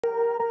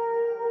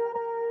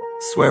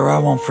Swear I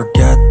won't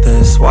forget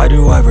this, why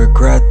do I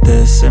regret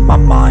this? In my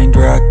mind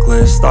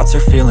reckless, thoughts are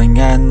feeling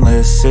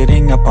endless.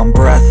 Sitting up, I'm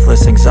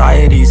breathless,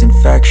 anxiety's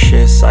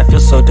infectious. I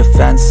feel so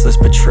defenseless,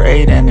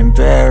 betrayed and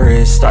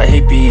embarrassed. I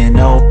hate being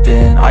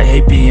open, I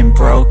hate being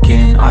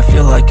broken. I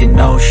feel like an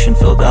ocean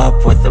filled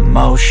up with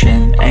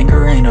emotion.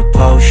 Anger ain't a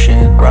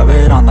potion, rub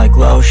it on like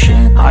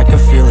lotion. I can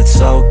feel it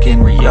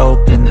soaking,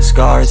 reopen, the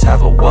scars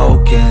have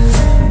awoken.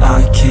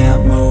 I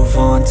can't move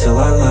on till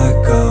I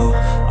let go.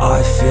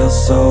 I feel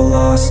so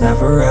lost,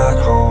 never at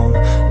home.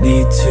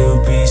 Need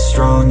to be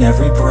strong,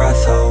 every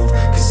breath hold.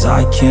 Cause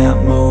I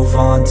can't move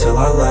on till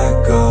I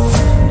let go.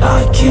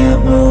 I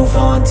can't move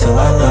on till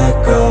I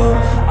let go.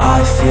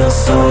 I feel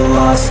so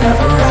lost,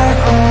 never at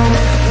home.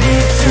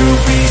 Need to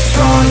be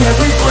strong,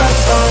 every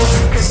breath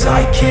hold. Cause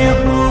I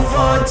can't move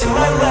on till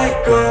I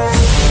let go.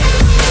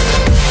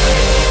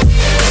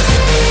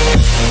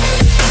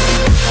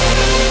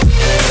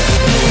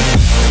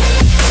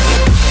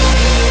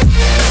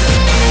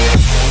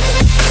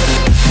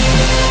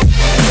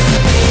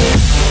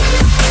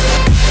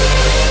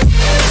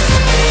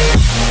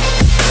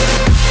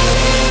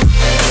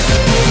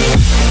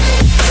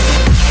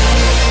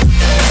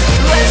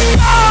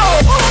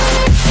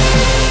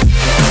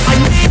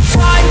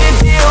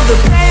 The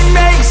pain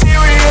makes it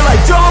real,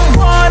 I don't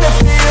wanna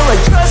feel, I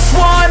just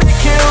wanna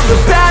kill the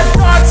bad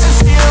thoughts and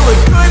steal a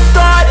good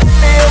thought and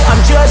feel.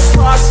 I'm just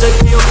lost, I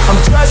feel, I'm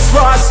just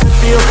lost, I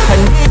feel. I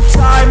need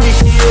time to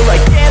heal, I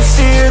can't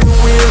steer the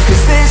wheel.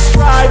 Cause this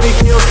ride we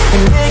kill,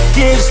 and it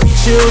gives me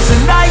chills. A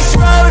nice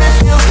road it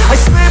feels, I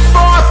slip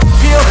off the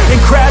peel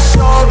and crash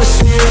all the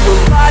steel.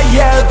 Will I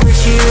ever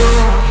heal?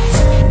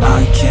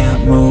 I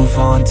can't move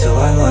on till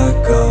I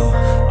let go.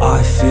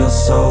 I feel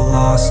so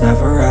lost,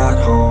 never at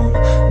home.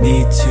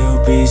 Need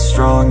to be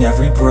strong,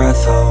 every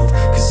breath hold.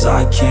 Cause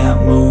I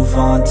can't move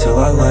on till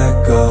I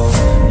let go.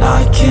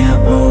 I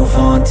can't move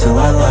on till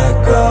I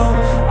let go.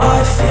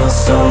 I feel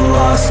so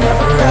lost,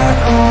 never at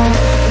home.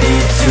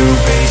 Need to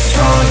be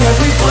strong,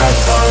 every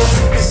breath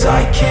hold. Cause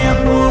I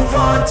can't move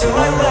on till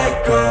I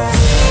let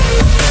go.